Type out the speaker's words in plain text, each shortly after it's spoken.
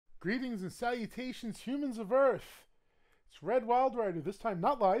Greetings and salutations, humans of Earth. It's Red Wild Rider, this time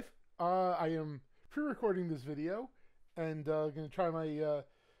not live. I am pre-recording this video and going to try my, do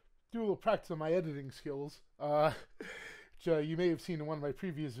a little practice on my editing skills. Which you may have seen in one of my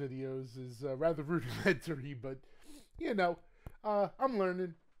previous videos is rather rudimentary, but, you know, I'm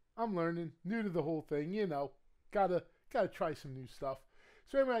learning. New to the whole thing, you know. Gotta try some new stuff.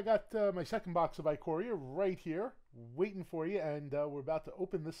 So anyway, I got my second box of Ikoria right here, waiting for you, and we're about to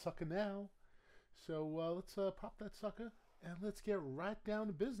open this sucker now. So let's pop that sucker, and let's get right down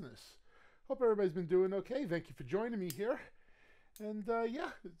to business. Hope everybody's been doing okay. Thank you for joining me here. And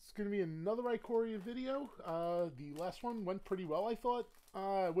yeah, it's going to be another Ikoria video. The last one went pretty well, I thought.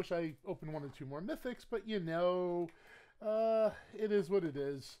 I wish I opened one or two more mythics, but you know, it is what it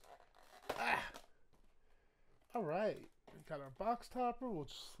is. All right. Got our box topper. We'll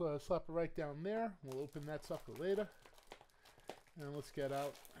just slap it right down there. We'll open that sucker later. And let's get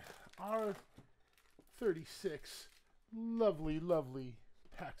out our 36 lovely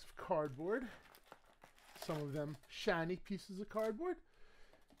packs of cardboard. Some of them shiny pieces of cardboard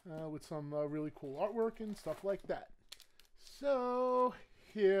with some really cool artwork and stuff like that. So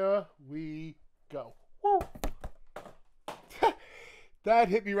here we go. Woo! That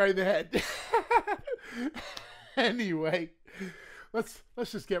hit me right in the head. Anyway, let's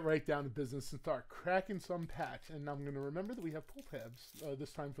just get right down to business and start cracking some packs. And I'm going to remember that we have pull tabs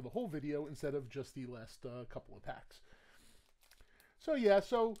this time for the whole video instead of just the last couple of packs. So yeah,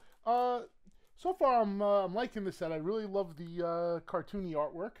 so far I'm liking this set. I really love the cartoony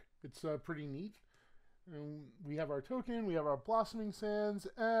artwork. It's pretty neat. And we have our token, we have our blossoming sands,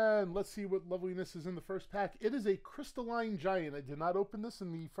 and let's see what loveliness is in the first pack. It is a crystalline giant. I did not open this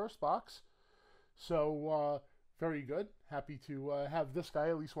in the first box, so very good. Happy to have this guy,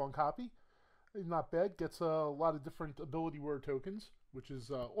 at least one copy. Not bad. Gets a lot of different ability word tokens, which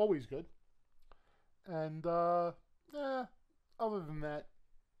is always good. And other than that,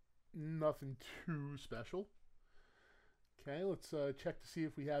 nothing too special. Okay, let's check to see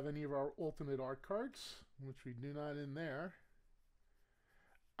if we have any of our alternate art cards, which we do not in there.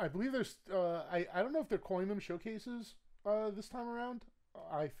 I believe there's, I don't know if they're calling them showcases this time around.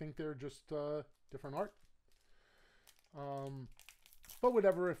 I think they're just different art. But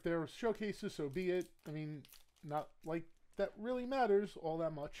whatever, if they're showcases, so be it. I mean, not like that really matters all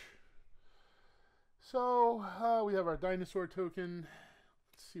that much. So, we have our dinosaur token.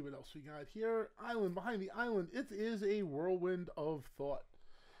 Let's see what else we got here. Island, behind the island, it is a whirlwind of thought.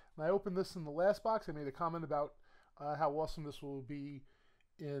 And I opened this in the last box. I made a comment about how awesome this will be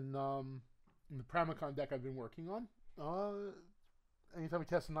in the Pramicon deck I've been working on. Anytime we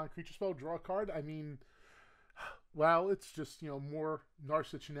cast a non-creature spell, draw a card. I mean, well, it's just, you know, more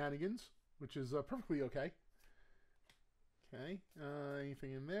Narset shenanigans, which is perfectly okay. Okay,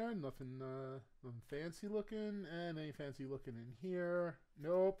 anything in there? Nothing, nothing fancy looking, and any fancy looking in here?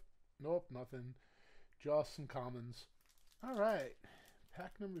 Nope, nothing. Just some commons. All right,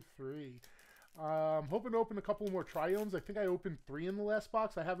 pack number 3. I'm hoping to open a couple more triomes. I think I opened 3 in the last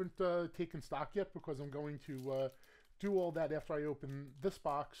box. I haven't taken stock yet because I'm going to do all that after I open this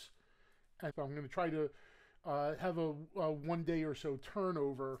box, and so I'm going to try to have a 1 day or so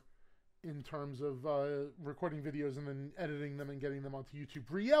turnover in terms of recording videos and then editing them and getting them onto YouTube.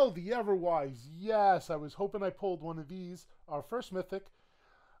 Riel the Everwise. Yes, I was hoping I pulled one of these. Our first mythic.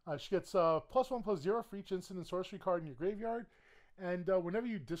 She gets +1/+0 for each instant and sorcery card in your graveyard. And whenever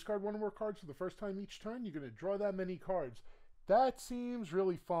you discard one or more cards for the first time each turn, you're going to draw that many cards. That seems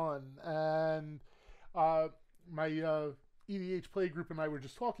really fun. And my EDH play group and I were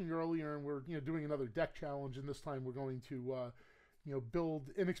just talking earlier, and we're doing another deck challenge, and this time we're going to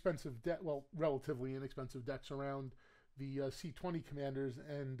build inexpensive deck, well, relatively inexpensive decks around the C20 commanders,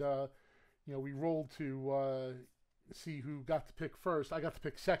 and we rolled to see who got to pick first. I got to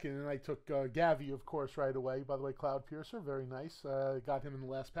pick second, and I took Gavi, of course, right away. By the way, Cloud Piercer, very nice. Got him in the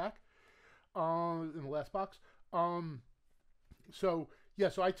last pack, in the last box. So yeah,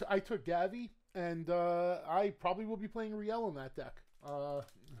 so I took Gavi, and I probably will be playing Riel in that deck.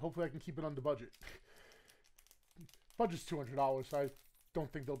 Hopefully, I can keep it under budget. Budget's $200, so I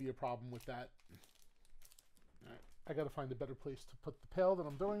don't think there'll be a problem with that. All right. I got to find a better place to put the pail that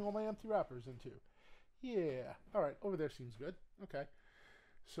I'm throwing all my empty wrappers into. Yeah. All right. Over there seems good. Okay.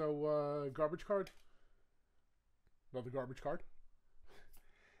 So, garbage card. Another garbage card.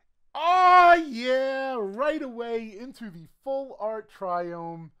 Oh, yeah. Right away into the full art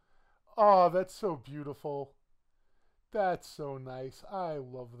triome. Oh, that's so beautiful. That's so nice. I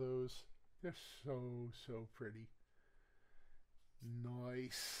love those. They're so pretty.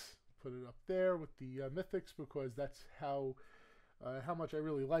 Nice. Put it up there with the mythics because that's how how much I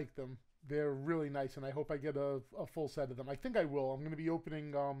really like them. They're really nice, and I hope I get a full set of them. I think I will. I'm going to be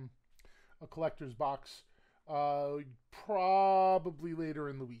opening a collector's box probably later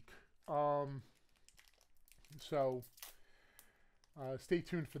in the week. So stay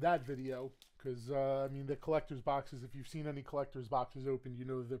tuned for that video, because I mean, the collector's boxes, if you've seen any collector's boxes opened, you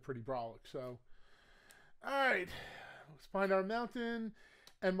know they're pretty brolic. So alright, let's find our mountain,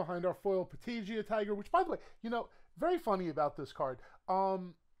 and behind our foil Patagia Tiger, which, by the way, you know, very funny about this card.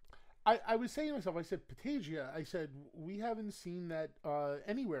 I was saying to myself, I said, Patagia, I said, we haven't seen that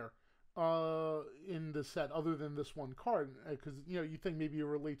anywhere in the set other than this one card, because, you know, you think maybe it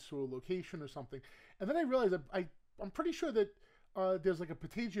relates to a location or something. And then I realized that I'm pretty sure that there's like a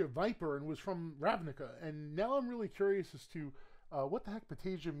Patagia Viper and was from Ravnica, and now I'm really curious as to what the heck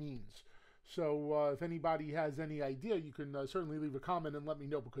Patagia means. So if anybody has any idea, you can certainly leave a comment and let me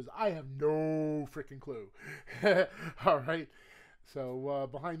know, because I have no freaking clue. All right. So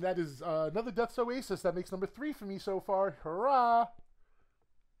behind that is another Death's Oasis. That makes number 3 for me so far. Hurrah!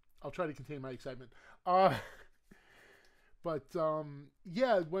 I'll try to contain my excitement. But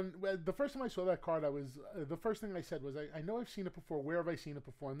yeah, when the first time I saw that card, I was the first thing I said was, I know I've seen it before. Where have I seen it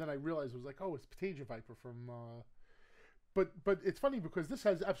before? And then I realized it was like, oh, it's Patagia Viper from. But it's funny because this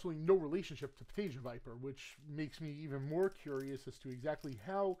has absolutely no relationship to Patagia Viper, which makes me even more curious as to exactly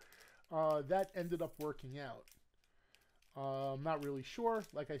how that ended up working out. I'm not really sure.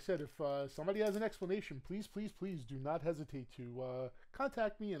 Like I said, if somebody has an explanation, please, please, please do not hesitate to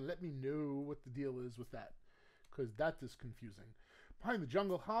contact me and let me know what the deal is with that, because that is confusing. Behind the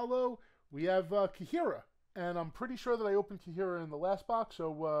Jungle Hollow, we have Ikoria, and I'm pretty sure that I opened Ikoria in the last box,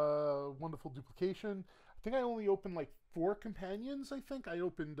 so wonderful duplication. I think I only opened like 4 companions, I think. I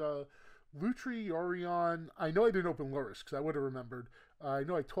opened Lutri, Orion. I know I didn't open Luris, because I would have remembered. I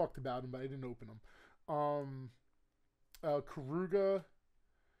know I talked about him, but I didn't open him. Karuga,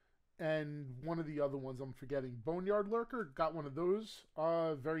 and one of the other ones I'm forgetting. Boneyard Lurker, got one of those.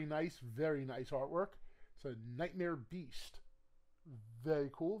 Very nice artwork. It's a Nightmare Beast.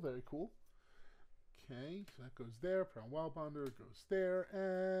 Very cool, very cool. Okay, so that goes there. Brown Wildbonder goes there.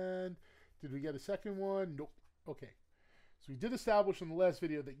 And did we get a second one? Nope. Okay. So we did establish in the last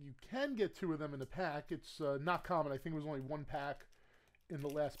video that you can get 2 of them in a pack. It's not common. I think it was only 1 pack in the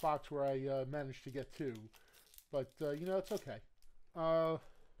last box where I managed to get 2. But, you know, it's okay.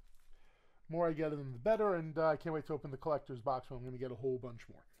 More I get of them, the better, and I can't wait to open the collector's box when I'm going to get a whole bunch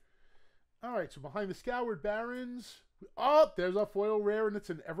more. All right, so behind the Scoured Barrens, oh, there's our foil rare, and it's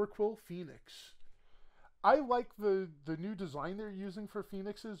an Everquill Phoenix. I like the new design they're using for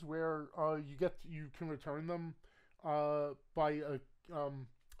Phoenixes, where you can return them by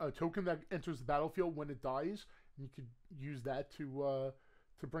a token that enters the battlefield when it dies, and you could use that to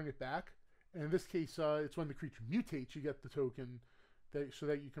bring it back. And in this case, it's when the creature mutates, you get the token so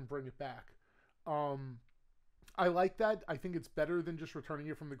that you can bring it back. I like that. I think it's better than just returning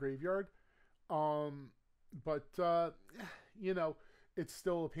it from the graveyard. But you know, it's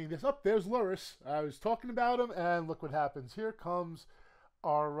still a pain. There's Luris. I was talking about him, and look what happens. Here comes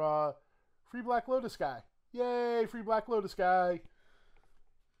our free Black Lotus guy. Yay, free Black Lotus guy.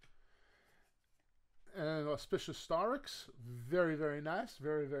 And Auspicious Starix. Very, very nice.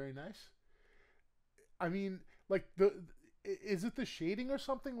 Very, very nice. I mean, like is it the shading or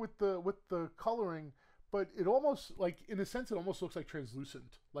something with the coloring? But it almost, like, in a sense, it almost looks like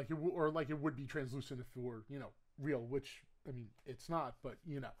translucent, like it would be translucent if it were, you know, real. Which, I mean, it's not, but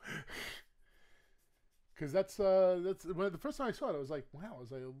you know, because that's when the first time I saw it, I was like, wow,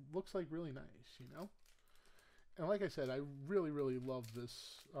 it looks like really nice, you know. And like I said, I really, really love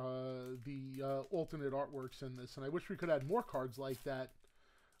this, the alternate artworks in this, and I wish we could add more cards like that.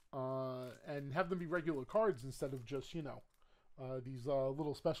 And have them be regular cards instead of just, you know, these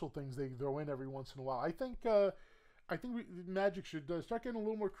little special things they throw in every once in a while. I think Magic should start getting a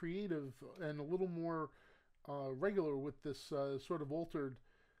little more creative and a little more regular with this sort of altered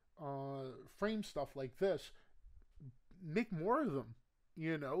frame stuff like this. Make more of them.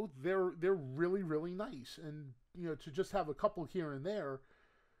 You know, they're really, really nice, and you know, to just have a couple here and there,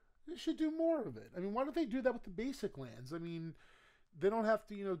 they should do more of it. I mean, why don't they do that with the basic lands? I mean, they don't have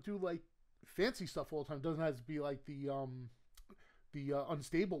to, you know, do like fancy stuff all the time. It doesn't have to be like the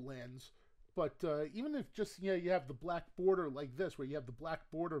unstable lands. But even if just, you know, you have the black border like this, where you have the black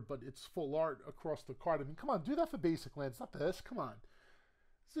border, but it's full art across the card. I mean, come on, do that for basic lands, not this. Come on.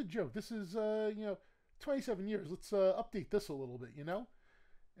 This is a joke. This is, you know, 27 years. Let's update this a little bit, you know?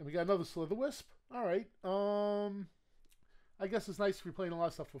 And we got another Slitherwisp. All right. I guess it's nice if you're playing a lot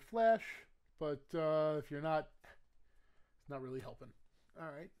of stuff with Flash, but if you're not, it's not really helping. All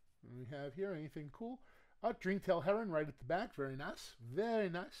right. What do we have here? Anything cool? Oh, Dreamtail Heron right at the back. Very nice. Very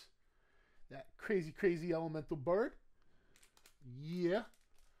nice. That crazy, crazy elemental bird. Yeah.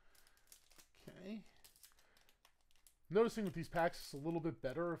 Okay. Noticing with these packs, it's a little bit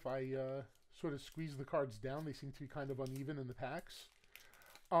better if I sort of squeeze the cards down. They seem to be kind of uneven in the packs.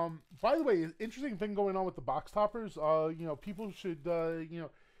 By the way, interesting thing going on with the box toppers. People should,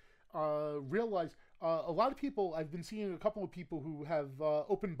 realize a lot of people, I've been seeing a couple of people who have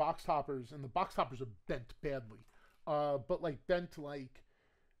opened box toppers, and the box toppers are bent badly. But like bent like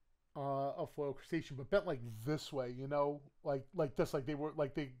a foil crustacean, but bent like this way, like this, like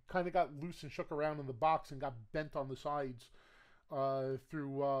they kind of got loose and shook around in the box and got bent on the sides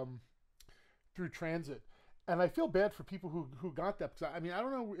through transit. And I feel bad for people who got that, because I mean, I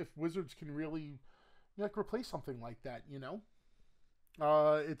don't know if Wizards can really replace something like that.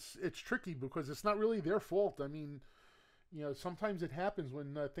 It's tricky because it's not really their fault. I mean, sometimes it happens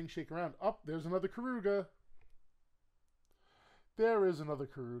when things shake around. Oh, there's another Karuga. There is another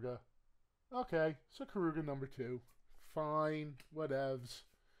Karuga. Okay, so Karuga number 2. Fine, whatevs.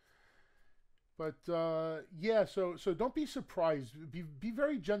 But yeah, so don't be surprised. Be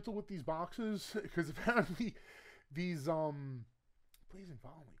very gentle with these boxes, because apparently these Blazing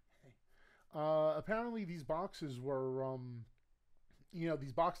Volley. Hey. Apparently these boxes were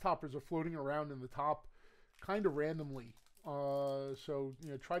these box toppers are floating around in the top kind of randomly. So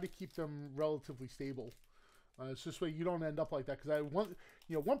try to keep them relatively stable. It's this way you don't end up like that. Because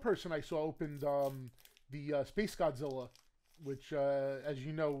one person I saw opened the Space Godzilla, which, as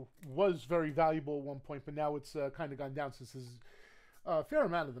you know, was very valuable at one point, but now it's kind of gone down since there's a fair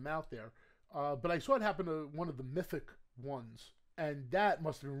amount of them out there. But I saw it happen to one of the mythic ones, and that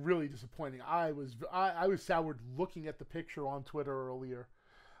must have been really disappointing. I was soured looking at the picture on Twitter earlier.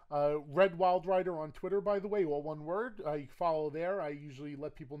 Red Wild Rider on Twitter, by the way, all one word. You can follow there. I usually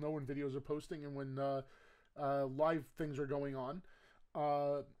let people know when videos are posting and when live things are going on.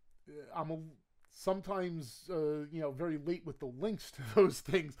 I'm sometimes very late with the links to those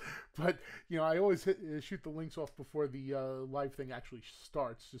things, but I always shoot the links off before the live thing actually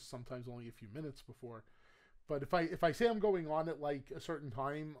starts, just sometimes only a few minutes before. But if I say I'm going on at like a certain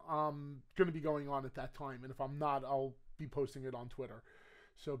time, I'm going to be going on at that time, and if I'm not, I'll be posting it on Twitter.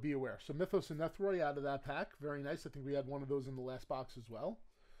 So be aware. So Mythos and Nethroi out of that pack, very nice. I think we had one of those in the last box as well.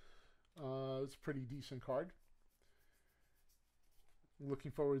 It's a pretty decent card.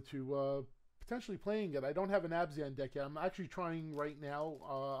 Looking forward to potentially playing it. I don't have an Abzan deck yet. I'm actually trying right now.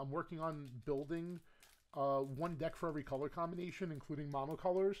 I'm working on building one deck for every color combination, including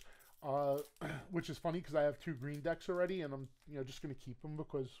monocolors, which is funny because I have 2 green decks already, and I'm just going to keep them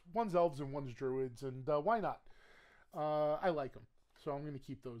because one's elves and one's druids, and why not? I like them, so I'm going to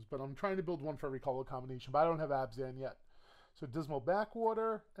keep those. But I'm trying to build one for every color combination, but I don't have Abzan yet. So Dismal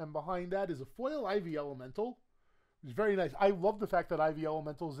Backwater, and behind that is a foil Ivy Elemental. It's very nice. I love the fact that Ivy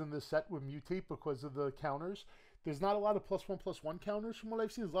Elemental's in this set with Mutate because of the counters. There's not a lot of +1/+1 counters from what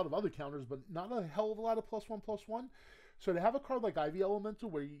I've seen. There's a lot of other counters, but not a hell of a lot of +1/+1. So to have a card like Ivy Elemental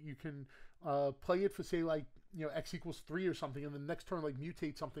where you can play it for, say, like, X equals 3 or something, and the next turn, like,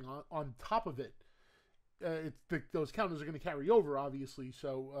 mutate something on top of it, those counters are going to carry over, obviously.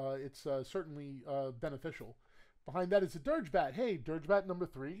 So it's certainly beneficial. Behind that is a Dirgebat. Hey, Dirgebat number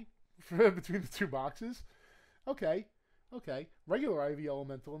 3 between the 2 boxes. Okay. Regular Ivy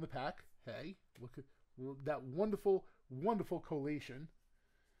Elemental in the pack. Hey, look at that wonderful, wonderful collation.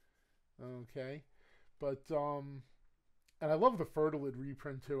 Okay. But, and I love the Fertilid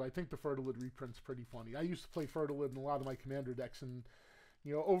reprint too. I think the Fertilid reprint's pretty funny. I used to play Fertilid in a lot of my Commander decks, and,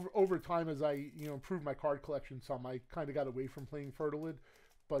 over time as I, improved my card collection some, I kind of got away from playing Fertilid.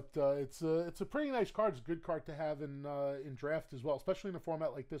 But it's a pretty nice card. It's a good card to have in draft as well, especially in a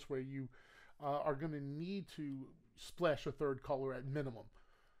format like this where you are going to need to splash a 3rd color at minimum.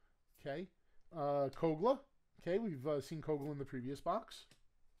 Okay. Kogla. Okay, we've seen Kogla in the previous box.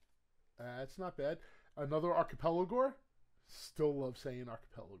 That's not bad. Another Archipelagor. Still love saying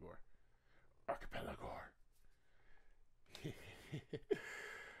Archipelagor. Archipelagor.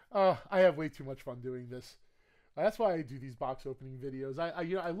 I have way too much fun doing this. That's why I do these box opening videos.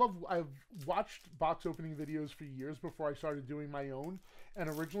 I've watched box opening videos for years before I started doing my own. And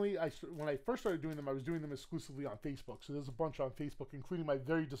originally, when I first started doing them, I was doing them exclusively on Facebook. So there's a bunch on Facebook, including my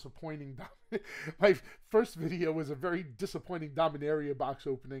very disappointing... my first video was a very disappointing Dominaria box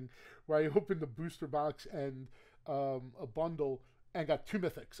opening, where I opened a booster box and a bundle and got 2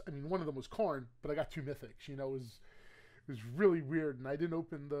 mythics. I mean, one of them was Karn, but I got 2 mythics. It was really weird, and I didn't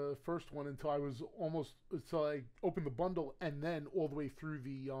open the first one until I opened the bundle, and then all the way through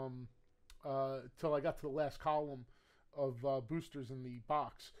the till I got to the last column of boosters in the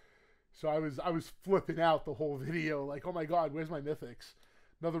box. So I was flipping out the whole video, like, oh my god, where's my mythics?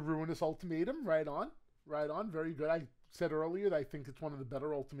 Another Ruinous Ultimatum, right on, right on, very good. I said earlier that I think it's one of the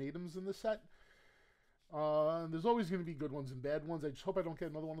better ultimatums in the set. There's always going to be good ones and bad ones. I just hope I don't get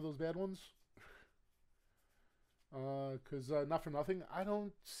another one of those bad ones. Because not for nothing, I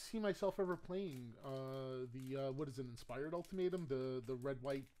don't see myself ever playing what is it, Inspired Ultimatum, the red,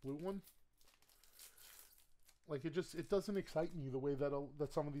 white, blue one. Like, it doesn't excite me the way that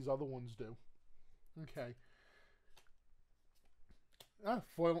some of these other ones do. Okay.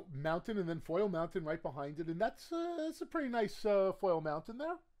 Foil Mountain, and then Foil Mountain right behind it, and that's a pretty nice Foil Mountain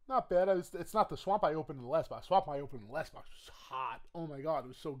there. Not bad. It's not the Swamp I opened in the last box. Swamp I opened in the last box was hot. Oh my god, it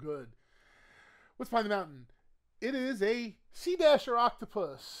was so good. What's behind the mountain? It is a Sea Dasher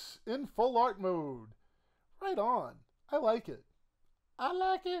Octopus in full art mode. Right on. I like it. I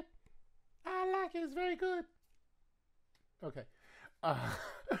like it. I like it. It's very good. Okay.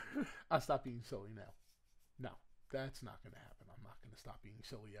 I'll stop being silly now. No, that's not going to happen. I'm not going to stop being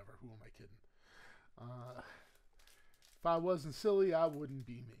silly ever. Who am I kidding? If I wasn't silly, I wouldn't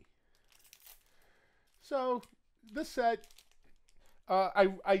be me. So, this set,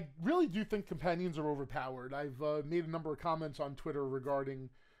 I really do think companions are overpowered. I've made a number of comments on Twitter regarding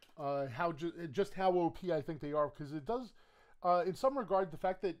just how OP I think they are, because it does, in some regard, the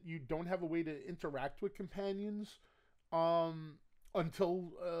fact that you don't have a way to interact with companions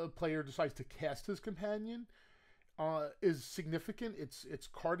until a player decides to cast his companion is significant. It's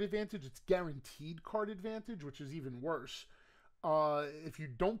card advantage. It's guaranteed card advantage, which is even worse. If you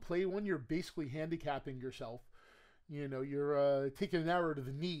don't play one, you're basically handicapping yourself. You know, you're taking an arrow to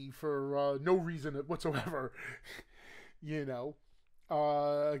the knee for no reason whatsoever. You know,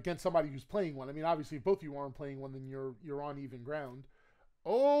 against somebody who's playing one. I mean, obviously, if both of you aren't playing one, then you're on even ground.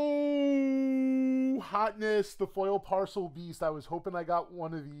 Oh, hotness, the foil parcel beast. I was hoping I got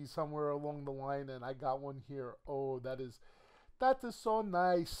one of these somewhere along the line, and I got one here. Oh, that is so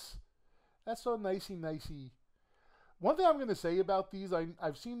nice. That's so nicey. One thing I'm going to say about these,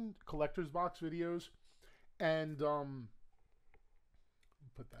 I've seen collector's box videos, and put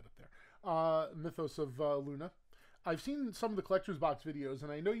that up there. Mythos of Luna. I've seen some of the collector's box videos,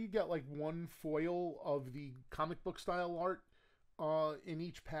 and I know you get like one foil of the comic book style art in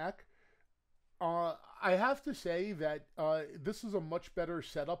each pack. I have to say that this is a much better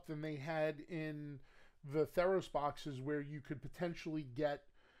setup than they had in the Theros boxes, where you could potentially get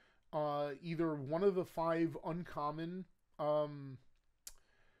either one of the 5 uncommon one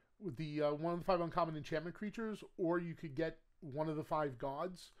of the 5 uncommon enchantment creatures, or you could get one of the 5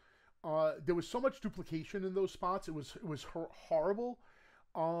 gods. There was so much duplication in those spots; it was horrible.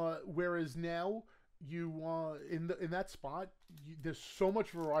 Whereas now, in that spot, there's so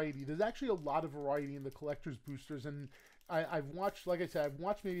much variety. There's actually a lot of variety in the collector's boosters, and I've watched, like I said, I've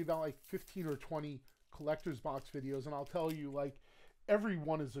watched maybe about like 15 or 20 collector's box videos, and I'll tell you, like, every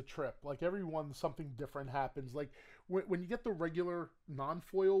one is a trip. Like, every one, something different happens. Like, when you get the regular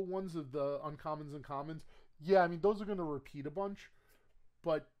non-foil ones of the uncommons and commons, yeah, I mean, those are going to repeat a bunch,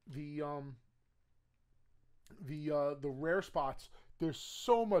 but the rare spots, there's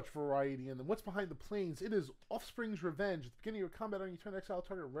so much variety in them. What's behind the plains? It is Offspring's Revenge. At the beginning of your combat, on you turn exile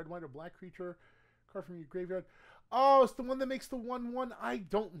target a red, white, or black creature card from your graveyard. Oh, it's the one that makes the 1/1. I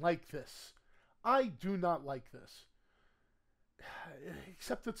don't like this. I do not like this.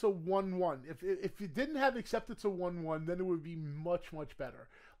 Except it's a 1/1. If it didn't have except it's a 1/1, then it would be much better.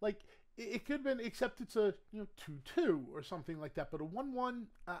 Like, it could have been except it's a 2/2 or something like that. But a 1/1,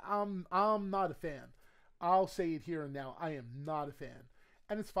 I'm not a fan. I'll say it here and now. I am not a fan.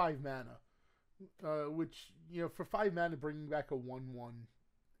 And it's 5 mana. Which, for 5 mana, bringing back a 1/1,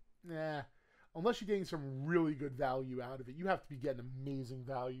 nah. Unless you're getting some really good value out of it. You have to be getting amazing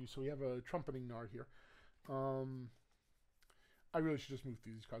value. So we have a Trumpeting Gnar here. I really should just move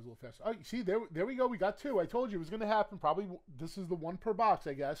through these cards a little faster. Oh, see, there we go. We got 2. I told you it was going to happen. Probably this is the 1 per box,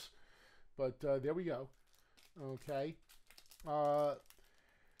 I guess. But there we go. Okay.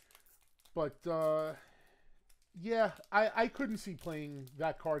 Yeah, I couldn't see playing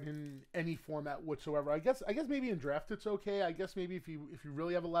that card in any format whatsoever. I guess maybe in draft it's okay. I guess maybe if you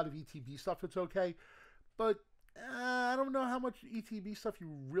really have a lot of ETB stuff, it's okay. But I don't know how much ETB stuff you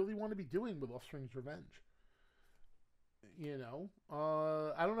really want to be doing with Offspring's Revenge.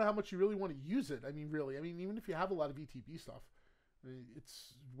 I don't know how much you really want to use it. I mean, really. I mean, even if you have a lot of ETB stuff,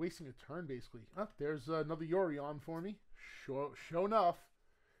 it's wasting a turn, basically. Oh, there's another Yorion for me. Show enough.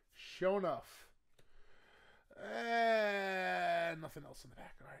 Nothing else in the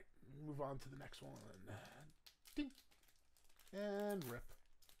back. All right, move on to the next one. Ding. And rip.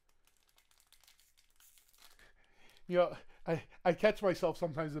 I catch myself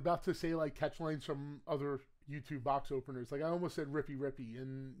sometimes about to say like catch lines from other YouTube box openers. Like I almost said Rippy Rippy,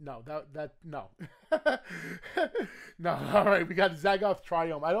 and no, that no. No, all right, we got a Zagoth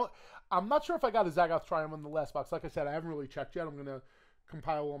Triumph. I'm not sure if I got a Zagoth Triumph in the last box. Like I said, I haven't really checked yet. I'm gonna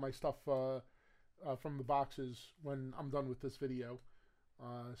compile all my stuff from the boxes when I'm done with this video.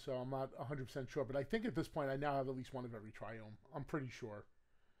 So I'm not 100% sure, but I think at this point I now have at least one of every Triumph. I'm pretty sure.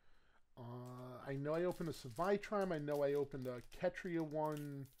 I know I opened a Savitrim. I know I opened a Ketria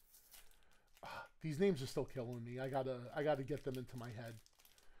one. These names are still killing me. I gotta get them into my head.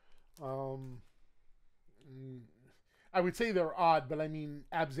 I would say they're odd, but I mean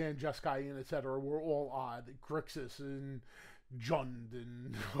Abzan, Jeskai, and etc. were all odd. Grixis and Jund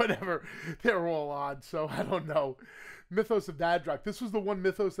and whatever, they're all odd. So I don't know. Mythos of Dadrak. This was the one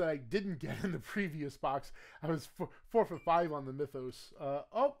Mythos that I didn't get in the previous box. I was 4 for 5 on the Mythos.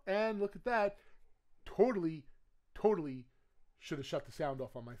 Oh, and look at that. Totally should have shut the sound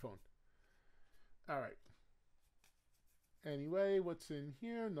off on my phone. All right. Anyway, what's in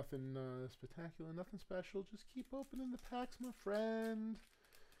here? Nothing spectacular, nothing special. Just keep opening the packs, my friend.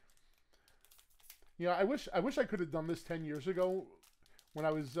 You know, I wish I could have done this 10 years ago when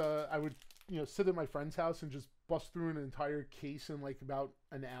I was I would, you know, sit at my friend's house and just bust through an entire case in like about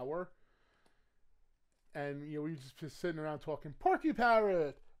an hour. And you know, we just be sitting around talking,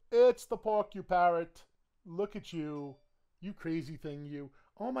 Porcupirate! It's the Porcupirate. Look at you. You crazy thing, you.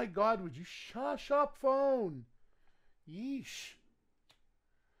 Oh my god, would you shush up, phone? Yeesh.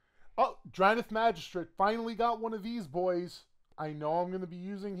 Oh, Dranith Magistrate. Finally got one of these boys. I know I'm going to be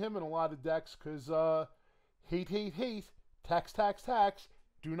using him in a lot of decks because, hate, tax.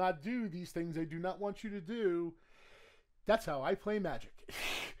 Do not do these things I do not want you to do. That's how I play Magic.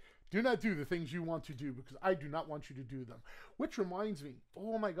 Do not do the things you want to do because I do not want you to do them. Which reminds me,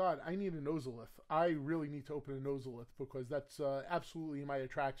 oh my god, I need a Nozalith. I really need to open a Nozalith because that's absolutely my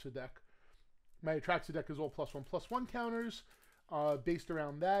Atraxa deck. My Atraxa deck is all +1/+1 counters based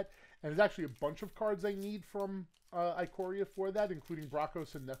around that. And there's actually a bunch of cards I need from Ikoria for that, including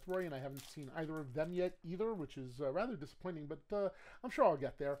Brachos and Nethroy, and I haven't seen either of them yet either, which is rather disappointing, but I'm sure I'll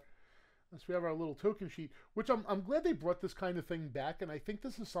get there. So we have our little token sheet, which I'm glad they brought this kind of thing back, and I think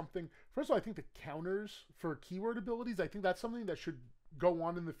this is something, first of all, I think the counters for keyword abilities, I think that's something that should go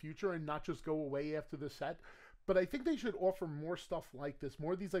on in the future and not just go away after the set, but I think they should offer more stuff like this,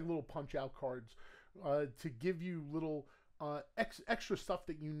 more of these like little punch-out cards to give you little extra stuff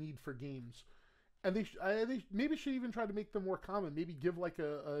that you need for games. And they maybe should even try to make them more common. Maybe give like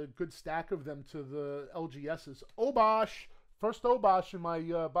a good stack of them to the LGSs. Obosh! First Obosh in my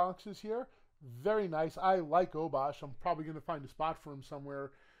boxes here. Very nice. I like Obosh. I'm probably going to find a spot for him somewhere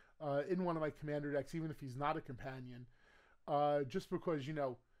in one of my commander decks, even if he's not a companion. Just because, you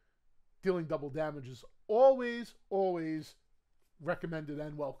know, dealing double damage is always recommended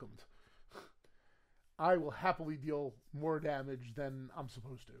and welcomed. I will happily deal more damage than I'm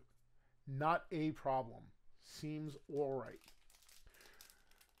supposed to. Not a problem. Seems alright.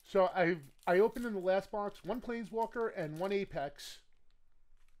 So I opened in the last box 1 Planeswalker and 1 Apex.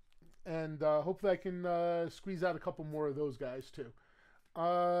 And hopefully I can squeeze out a couple more of those guys too.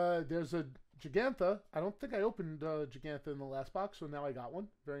 There's a Gigantha. I don't think I opened Gigantha in the last box, so now I got one.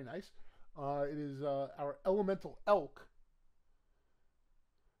 Very nice. It is our Elemental Elk.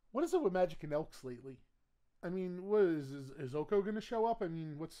 What is it with Magic and Elks lately? I mean, what is Oko going to show up? I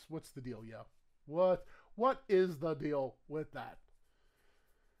mean, what's the deal, yo? What is the deal with that?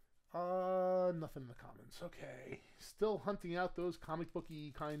 Nothing in the comments. Okay. Still hunting out those comic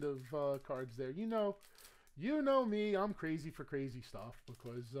booky kind of cards there. You know me. I'm crazy for crazy stuff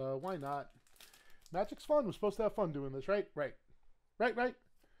because why not? Magic's fun. We're supposed to have fun doing this, right? Right.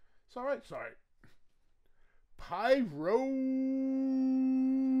 It's all right.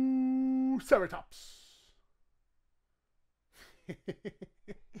 Pyroceratops.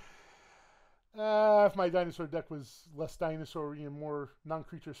 If my dinosaur deck was less dinosaur-y and more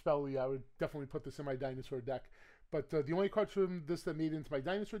non-creature spelly, I would definitely put this in my dinosaur deck. But the only cards from this that made it into my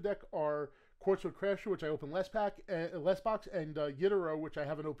dinosaur deck are Quartzwood Crasher, which I opened last box, and Yitaro, which I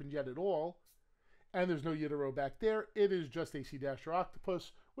haven't opened yet at all. And there's no Yitaro back there. It is just AC Dasher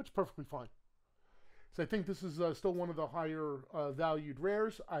Octopus, which is perfectly fine. So I think this is still one of the higher valued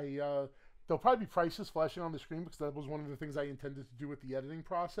rares. There'll probably be prices flashing on the screen because that was one of the things I intended to do with the editing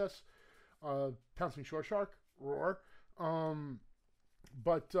process. Pouncing Shore Shark, roar.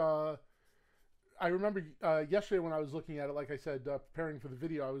 But I remember yesterday when I was looking at it, like I said, preparing for the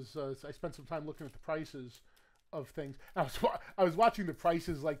video, I spent some time looking at the prices of things. I was watching the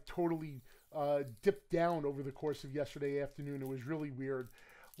prices like totally dip down over the course of yesterday afternoon. It was really weird.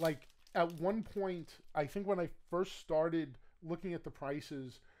 Like at one point, I think when I first started looking at the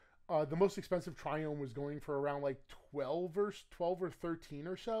prices, the most expensive Triome was going for around like 12 or 13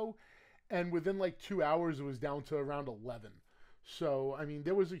 or so, and within like 2 hours it was down to around 11. So I mean,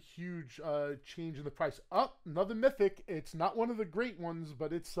 there was a huge change in the price. Up, another mythic. It's not one of the great ones,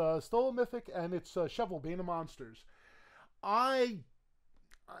 but it's still a mythic, and it's Shovel, Bane of Monsters. I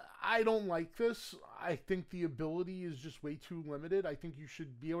don't like this. I think the ability is just way too limited. I think you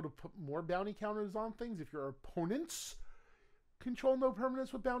should be able to put more bounty counters on things. If your opponents control no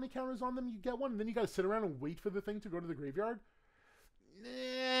permanents with bounty counters on them, you get one. And then you got to sit around and wait for the thing to go to the graveyard.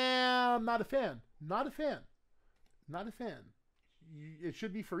 Nah, I'm not a fan. Not a fan. Not a fan. It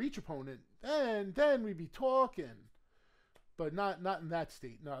should be for each opponent, and then we'd be talking. But not in that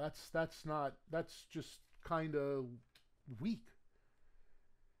state. No, that's just kind of weak.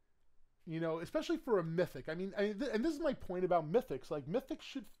 You know, especially for a mythic. I mean, and this is my point about mythics. Like, mythics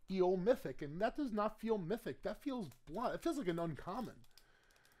should feel mythic, and that does not feel mythic. That feels blunt. It feels like an uncommon.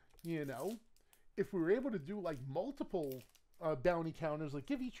 You know, if we were able to do like multiple bounty counters, like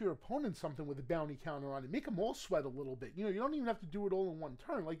give each of your opponents something with a bounty counter on it, make them all sweat a little bit. You know, you don't even have to do it all in one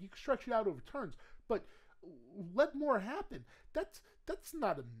turn. Like, you can stretch it out over turns, but let more happen. That's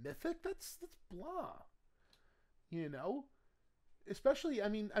not a mythic. That's blah. You know. Especially, I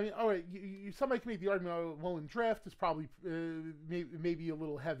mean, all right. Somebody can make the argument, oh, well, in draft it's probably maybe a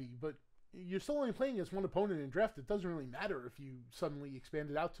little heavy, but you're still only playing as one opponent in draft. It doesn't really matter if you suddenly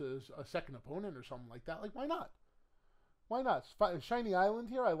expand it out to a second opponent or something like that. Like, why not? Why not? Shiny Island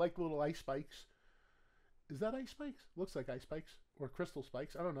here. I like the little ice spikes. Is that ice spikes? Looks like ice spikes or crystal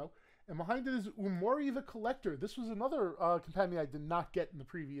spikes. I don't know. And behind it is Umori the Collector. This was another companion I did not get in the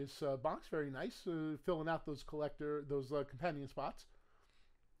previous box. Very nice. Filling out those companion spots.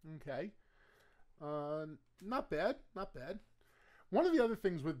 Okay. Not bad. Not bad. One of the other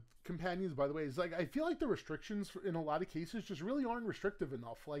things with companions, by the way, is like I feel like the restrictions in a lot of cases just really aren't restrictive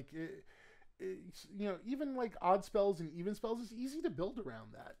enough. Like, you know, even like odd spells and even spells, it's easy to build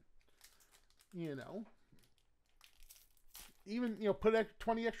around that. You know. Even, you know, put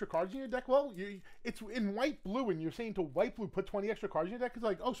 20 extra cards in your deck. Well, it's in white blue, and you're saying to white blue put 20 extra cards in your deck. It's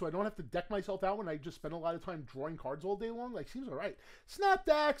like, oh, so I don't have to deck myself out when I just spend a lot of time drawing cards all day long. Like, seems all right.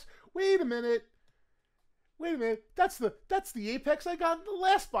 Snapdax. Wait a minute. That's the Apex I got in the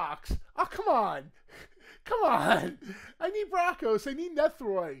last box. Oh, come on. Come on. I need Bracos. I need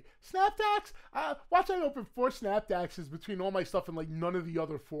Nethroid. Snapdax. Watch I open 4 Snapdaxes between all my stuff and like none of the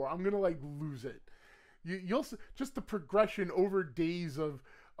other 4. I'm gonna like lose it. You'll just the progression over days of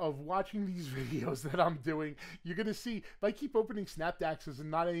watching these videos that I'm doing. You're gonna see if I keep opening Snapdaxes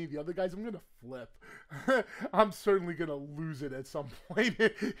and not any of the other guys, I'm gonna flip. I'm certainly gonna lose it at some point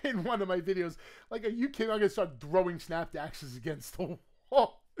in one of my videos. Like, are you kidding? I'm gonna start throwing Snapdaxes against the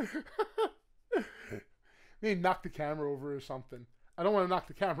wall. Maybe knock the camera over or something. I don't want to knock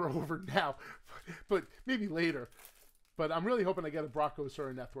the camera over now, but maybe later. But I'm really hoping I get a Bracos or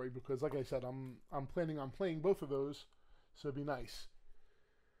a Nethroid because, like I said, I'm planning on playing both of those, so it'd be nice.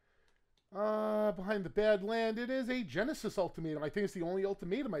 Behind the bad land, it is a Genesis Ultimatum. I think it's the only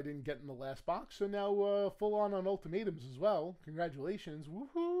Ultimatum I didn't get in the last box, so now full on Ultimatums as well. Congratulations. Woohoo!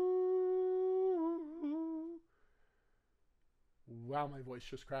 Wow, my voice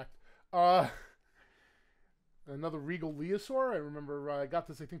just cracked. Another Regal Leosaur. I remember I got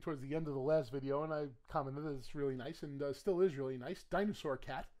this, I think, towards the end of the last video, and I commented that it's really nice, and still is really nice. Dinosaur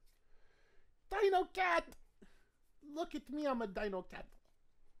Cat. Dino Cat! Look at me, I'm a Dino Cat.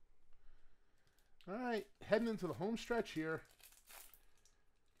 Alright, heading into the home stretch here.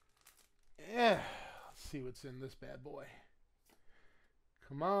 Yeah, let's see what's in this bad boy.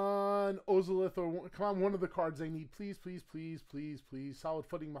 Come on, Ozolith, or come on, one of the cards I need. Please, please, please, please, please. Solid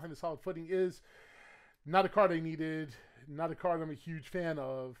Footing. Behind the Solid Footing is not a card I needed. Not a card I'm a huge fan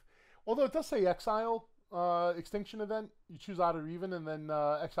of. Although it does say Exile, Extinction Event. You choose odd or even, and then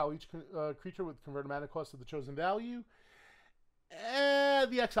exile each creature with converted mana cost of the chosen value.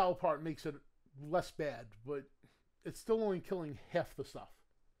 The exile part makes it less bad, but it's still only killing half the stuff.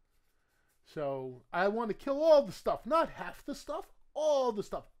 So I want to kill all the stuff, not half the stuff, all the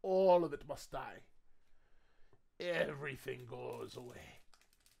stuff. All of it must die. Everything goes away.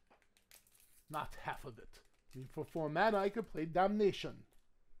 Not half of it. I mean, for 4 mana, I could play Damnation.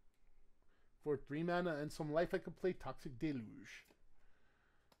 For 3 mana and some life, I could play Toxic Deluge.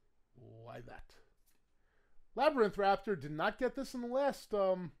 Why that? Labyrinth Raptor did not get this in the last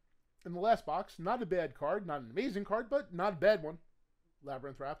box. Not a bad card, not an amazing card, but not a bad one.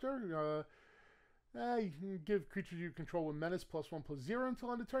 Labyrinth Raptor. You can give creatures you control with menace +1/+0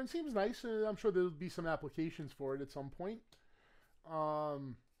 until end of turn. Seems nice. I'm sure there'll be some applications for it at some point.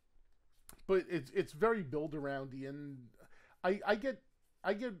 but it's very build aroundy, and I get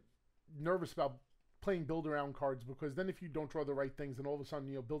nervous about playing build around cards because then if you don't draw the right things, then all of a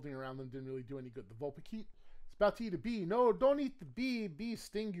sudden building around them didn't really do any good. The Vulpikeet, it's about to eat a bee. No, don't eat the bee. Bees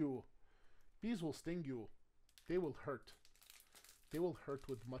sting you. Bees will sting you. They will hurt. They will hurt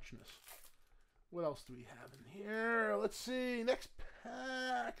with muchness. What else do we have in here? Let's see. Next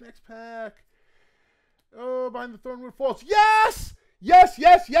pack. Next pack. Oh, behind the Thornwood Falls. Yes! Yes,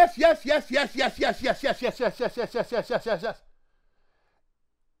 yes, yes, yes, yes, yes, yes, yes, yes, yes, yes, yes, yes, yes, yes, yes, yes, yes, yes.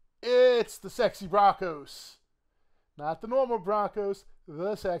 It's the Sexy Broncos. Not the normal Broncos,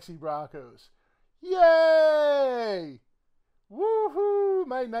 the Sexy Broncos. Yay! Woohoo!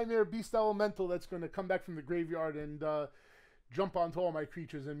 My Nightmare Beast Elemental that's going to come back from the graveyard and jump onto all my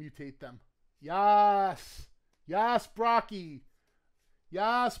creatures and mutate them. Yes! Yes, Brocky!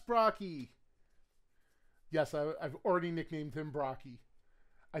 Yes, Brocky! Yes, I've already nicknamed him Brocky.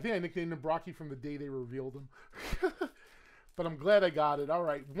 I think I nicknamed him Brocky from the day they revealed him. But I'm glad I got it. All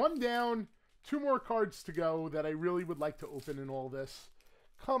right, one down, 2 more cards to go that I really would like to open in all this.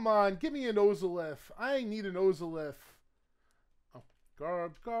 Come on, give me an Ozolith. I need an Ozolith. Oh,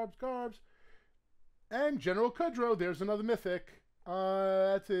 Garbs, Garbs, Garbs. And General Kudrow, there's another Mythic.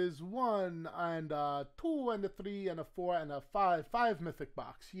 That is 1 and 2 and a 3 and a 4 and a 5. 5 Mythic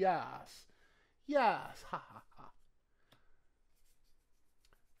box. Yes. Yes. Ha ha ha.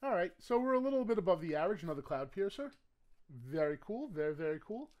 All right, so we're a little bit above the average. Another Cloud Piercer. Very cool. Very, very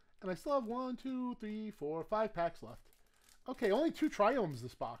cool. And I still have 1, 2, 3, 4, 5 packs left. Okay, only 2 Triomes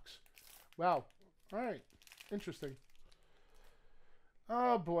this box. Wow. All right. Interesting.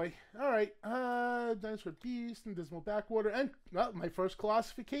 Oh, boy. All right. Dinosaur Beast and Dismal Backwater. And my first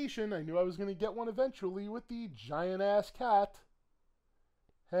Colossification. I knew I was going to get one eventually with the giant-ass cat.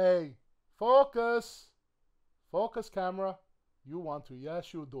 Hey, focus. Focus, camera. You want to.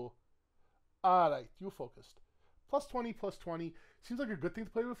 Yes, you do. All right. You focused. Plus 20, plus 20. Seems like a good thing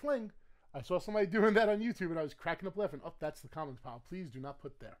to play with Fling. I saw somebody doing that on YouTube and I was cracking up laughing. Oh, that's the comments pile. Please do not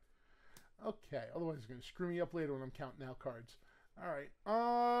put there. Okay, otherwise it's going to screw me up later when I'm counting out cards. All right,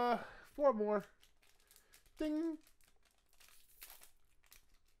 4 more. Ding.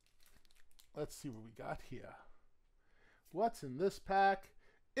 Let's see what we got here. What's in this pack?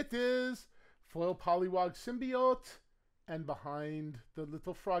 It is Foil Poliwag Symbiote, and behind the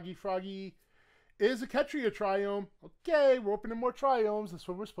little froggy is a Ketria Triome. Okay, we're opening more Triomes. That's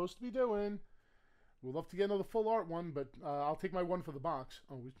what we're supposed to be doing. We'd love to get another full art one, but I'll take my 1 for the box.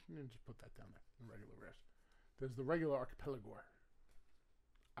 Oh, we can just put that down there. The regular rares. There's the regular Archipelagor.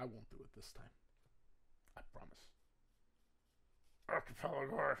 I won't do it this time. I promise.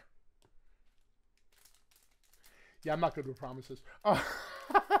 Archipelagor. Yeah, I'm not good with promises.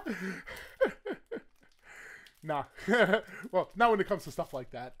 Nah. Well, not when it comes to stuff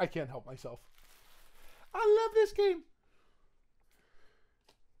like that. I can't help myself. I love this game.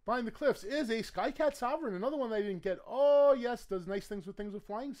 Behind the Cliffs is a Skycat Sovereign. Another one I didn't get. Oh, yes. Does nice things with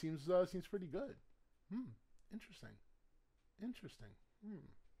flying. Seems pretty good. Interesting. Interesting.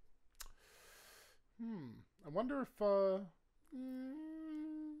 I wonder if...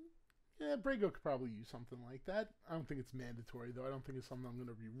 yeah, Brago could probably use something like that. I don't think it's mandatory, though. I don't think it's something I'm going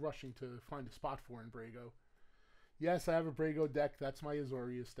to be rushing to find a spot for in Brago. Yes, I have a Brago deck. That's my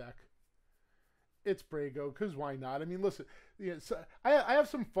Azorius deck. It's Brago, because why not? I mean, listen, yeah, so I have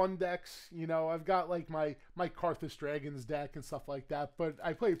some fun decks. You know, I've got like my Karthus Dragons deck and stuff like that, but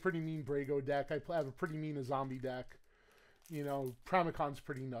I play a pretty mean Brago deck. I have a pretty mean zombie deck. You know, Pramicon's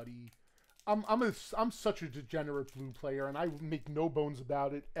pretty nutty. I'm such a degenerate blue player, and I make no bones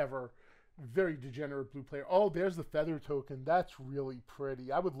about it ever. Very degenerate blue player. Oh, there's the Feather Token. That's really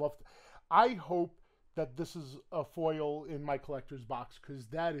pretty. I would love to. I hope that this is a foil in my collector's box, because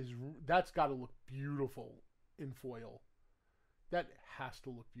that's got to look beautiful in foil. That has to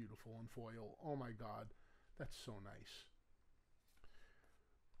look beautiful in foil. Oh my god, that's so nice.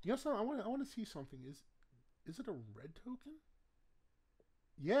 You know something? I want to see something. Is it a red token?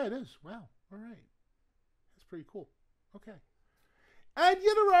 Yeah, it is. Wow. All right, that's pretty cool. Okay, and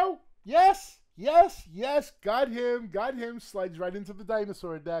Yidero. Yes, yes, yes. Got him. Got him. Slides right into the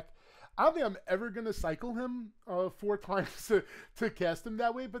dinosaur deck. I don't think I'm ever going to cycle him 4 times to cast him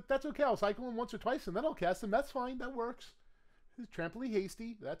that way, but that's okay. I'll cycle him once or twice, and then I'll cast him. That's fine. That works. He's Trampoline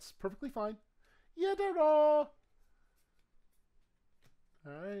Hasty. That's perfectly fine. Yidero. All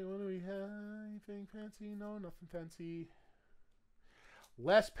right, what do we have? Anything fancy? No, nothing fancy.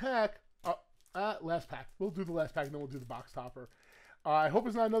 Last pack. Last pack. We'll do the last pack, and then we'll do the box topper. I hope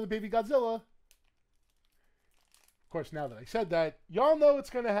it's not another Baby Godzilla. Of course, now that I said that, y'all know it's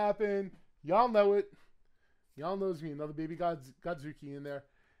going to happen. Y'all know it. Y'all know there's going to be another Baby Godzuki in there.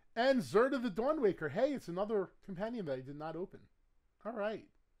 And Zerda the Dawnwaker. Hey, it's another companion that I did not open. All right.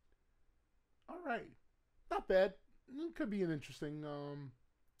 All right. Not bad. It could be an interesting...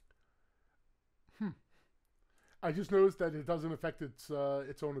 I just noticed that it doesn't affect its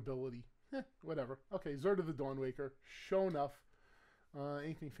own ability. Whatever. Okay, Zerda the Dawnwaker. Show enough.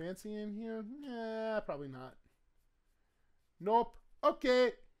 Anything fancy in here? Yeah, probably not. Nope.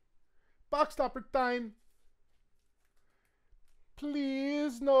 Okay. Box topper time.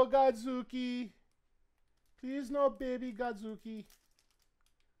 Please no Godzuki. Please no baby Godzuki.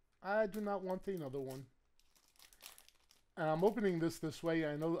 I do not want another one. And I'm opening this way.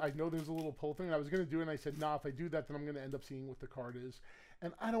 I know there's a little pull thing. I was going to do it, and I said, nah, if I do that, then I'm going to end up seeing what the card is.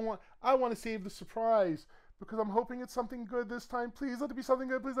 And I want to save the surprise because I'm hoping it's something good this time. Please let it be something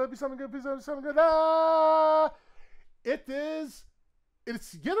good. Please let it be something good. Please let it be something good. Ah! It is.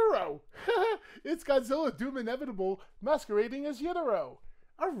 It's Yidoro. It's Godzilla Doom Inevitable masquerading as Yidoro.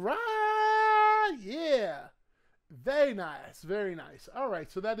 All right. Yeah. Very nice. Very nice. All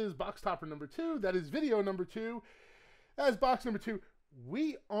right. So that is box topper number 2. That is video number 2. That is box number 2.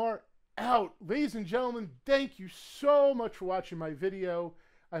 We are out. Ladies and gentlemen, thank you so much for watching my video.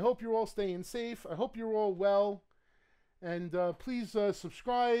 I hope you're all staying safe. I hope you're all well. And please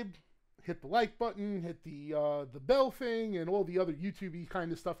subscribe. Hit the like button. Hit the bell thing and all the other YouTube-y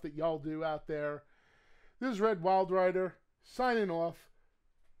kind of stuff that y'all do out there. This is Red Wild Rider signing off.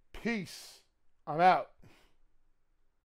 Peace. I'm out.